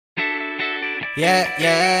Yeah,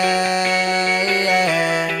 yeah,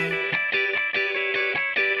 yeah.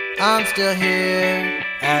 I'm still here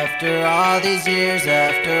after all these years,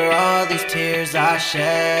 after all these tears I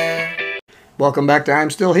shed. Welcome back to I'm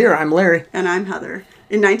Still Here. I'm Larry. And I'm Heather.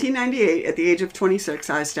 In 1998, at the age of 26,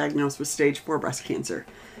 I was diagnosed with stage 4 breast cancer.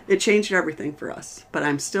 It changed everything for us, but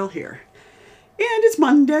I'm still here. And it's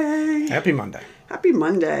Monday. Happy Monday. Happy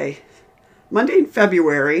Monday. Monday in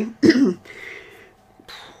February.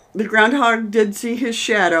 The groundhog did see his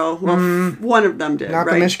shadow. Well, one of them did, Not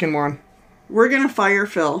right? the Michigan one. We're going to fire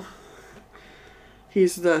Phil.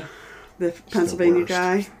 He's the Pennsylvania worst.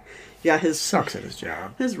 guy. Yeah, his Sucks at his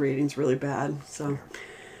job. His rating's really bad. So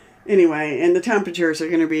anyway, and the temperatures are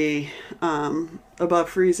going to be above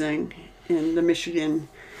freezing in the Michigan,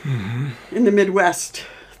 in the Midwest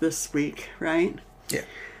this week, right? Yeah.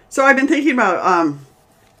 So I've been thinking about,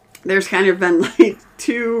 there's kind of been like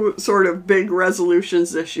two sort of big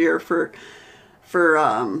resolutions this year for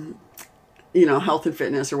health and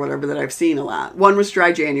fitness or whatever that I've seen a lot. One was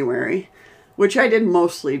dry January, which I did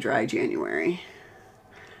mostly dry January.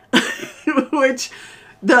 Which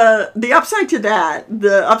the upside to that,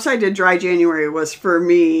 the upside to dry January was for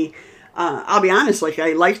me, I'll be honest, like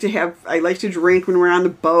I like to drink when we're on the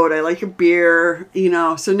boat. I like a beer,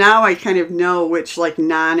 so now I kind of know which like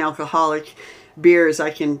non-alcoholic beers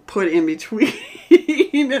I can put in between,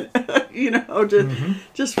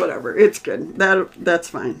 just whatever. It's good. That's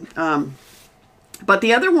fine. But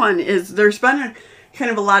the other one is there's been kind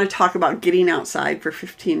of a lot of talk about getting outside for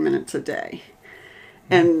 15 minutes a day.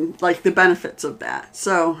 And like the benefits of that.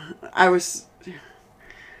 So I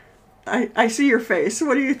see your face.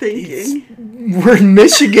 What are you thinking? We're in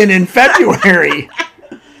Michigan in February.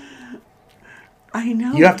 I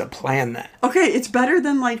know. You have to plan that. Okay, it's better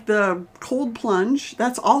than like the cold plunge.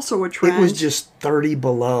 That's also a trend. It was just 30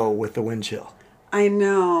 below with the wind chill. I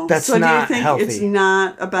know. That's so not do you think healthy. It's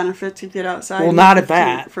not a benefit to get outside? Well, not at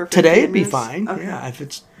that. For 15 Today it'd be minutes? fine. Okay. Yeah, if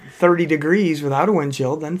it's 30 degrees without a wind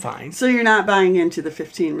chill, then fine. So you're not buying into the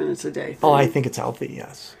 15 minutes a day thing? Oh, I think it's healthy,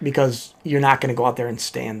 yes. Because you're not going to go out there and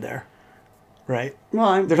stand there, right?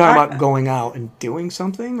 Well, They're talking about going out and doing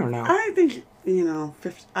something, or no? I think,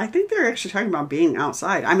 I think they're actually talking about being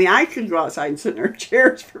outside. I mean, I could go outside and sit in our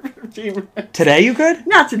chairs for 15 minutes. Today you could?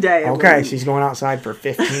 Not today. Okay, she's going outside for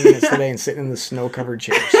 15 minutes today and sitting in the snow-covered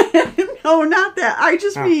chairs. No, not that. I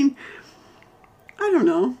just mean, I don't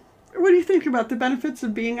know. What do you think about the benefits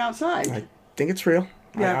of being outside? I think it's real.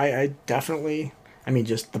 Yeah. I definitely,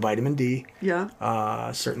 just the vitamin D Yeah.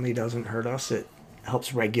 certainly doesn't hurt us. It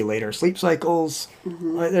helps regulate our sleep cycles.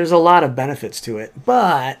 There's a lot of benefits to it.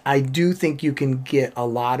 But I do think you can get a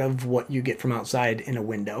lot of what you get from outside in a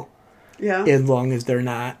window. Yeah. As long as they're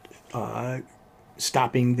not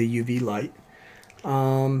stopping the UV light.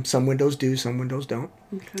 Some windows do, some windows don't.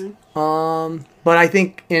 Okay. But I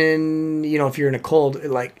think if you're in a cold,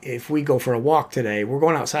 like if we go for a walk today, we're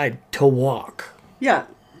going outside to walk, Yeah.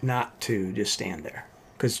 not to just stand there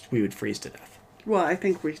because we would freeze to death. Well, I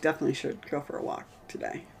think we definitely should go for a walk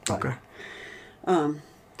today. But, Okay.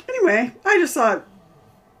 Anyway, I just thought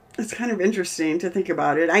it's kind of interesting to think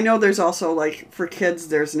about it. I know there's also like for kids,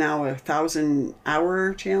 there's now a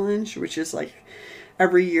 1,000-hour challenge, which is like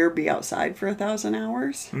every year be outside for 1,000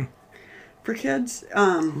 hours. For kids.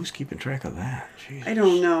 Who's keeping track of that? Jesus. I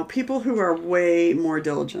don't know. People who are way more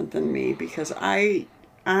diligent than me because I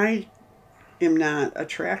am not a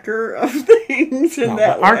tracker of things in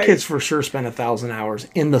that way. Our kids for sure spend 1,000 hours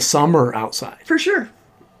in the summer outside. For sure.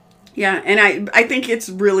 Yeah, and I think it's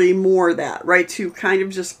really more that, right? To kind of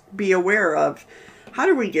just be aware of how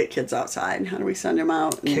do we get kids outside? How do we send them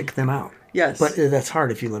out? And, Kick them out. Yes. But that's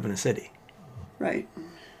hard if you live in a city. Right.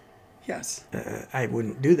 Yes. I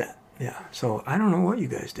wouldn't do that. Yeah. So I don't know what you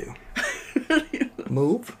guys do.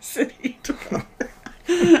 Move? City to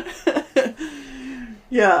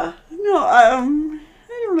Yeah. No, I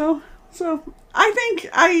don't know. So I think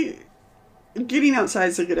getting outside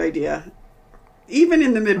is a good idea. Even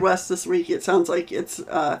in the Midwest this week, it sounds like it's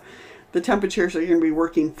the temperatures are going to be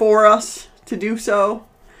working for us to do so.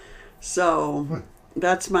 So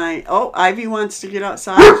that's Ivy wants to get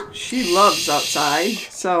outside. She loves outside.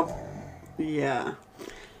 So yeah.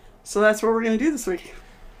 So that's what we're going to do this week.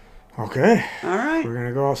 Okay. All right. We're going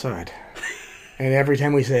to go outside. And every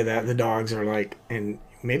time we say that, the dogs are like, and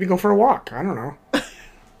maybe go for a walk. I don't know. Do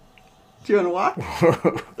you want to walk?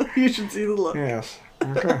 You should see the look. Yes.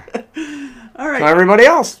 Okay. All right. So everybody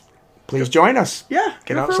else, please join us. Yeah.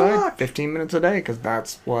 Get go for a outside walk. 15 minutes a day because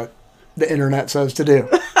that's what the internet says to do.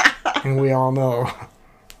 And we all know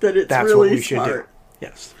that it's that's really what we should smart. do.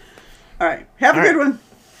 Yes. All right. Have a good one.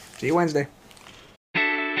 See you Wednesday.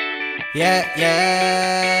 Yeah,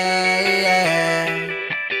 yeah, yeah.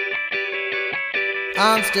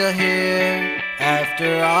 I'm still here.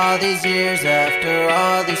 After all these years, after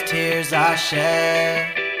all these tears I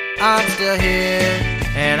shed, I'm still here.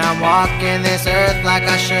 And I'm walking this earth like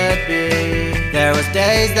I should be. There was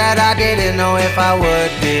days that I didn't know if I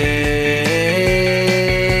would be.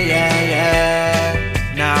 Yeah,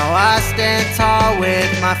 yeah. Now I stand tall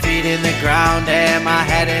with my feet in the ground and my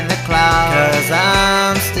head in the clouds. 'Cause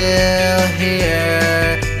I'm still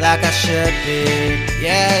here like I should be.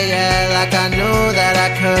 Yeah, yeah, like I knew that I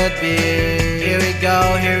could be. Here we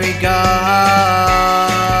go, here we go.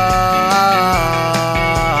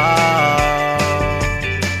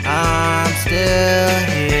 I'm still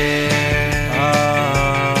here.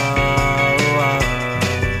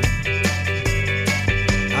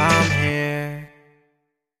 I'm here.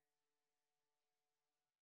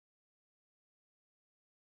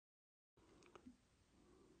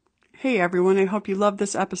 Hey everyone, I hope you loved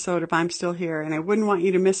this episode of I'm Still Here, and I wouldn't want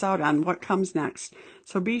you to miss out on what comes next.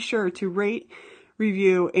 So be sure to rate,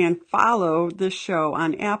 review, and follow this show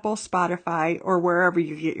on Apple, Spotify, or wherever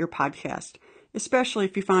you get your podcast, especially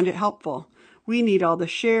if you found it helpful. We need all the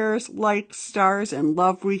shares, likes, stars, and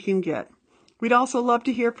love we can get. We'd also love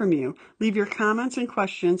to hear from you. Leave your comments and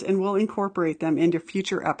questions, and we'll incorporate them into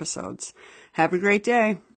future episodes. Have a great day.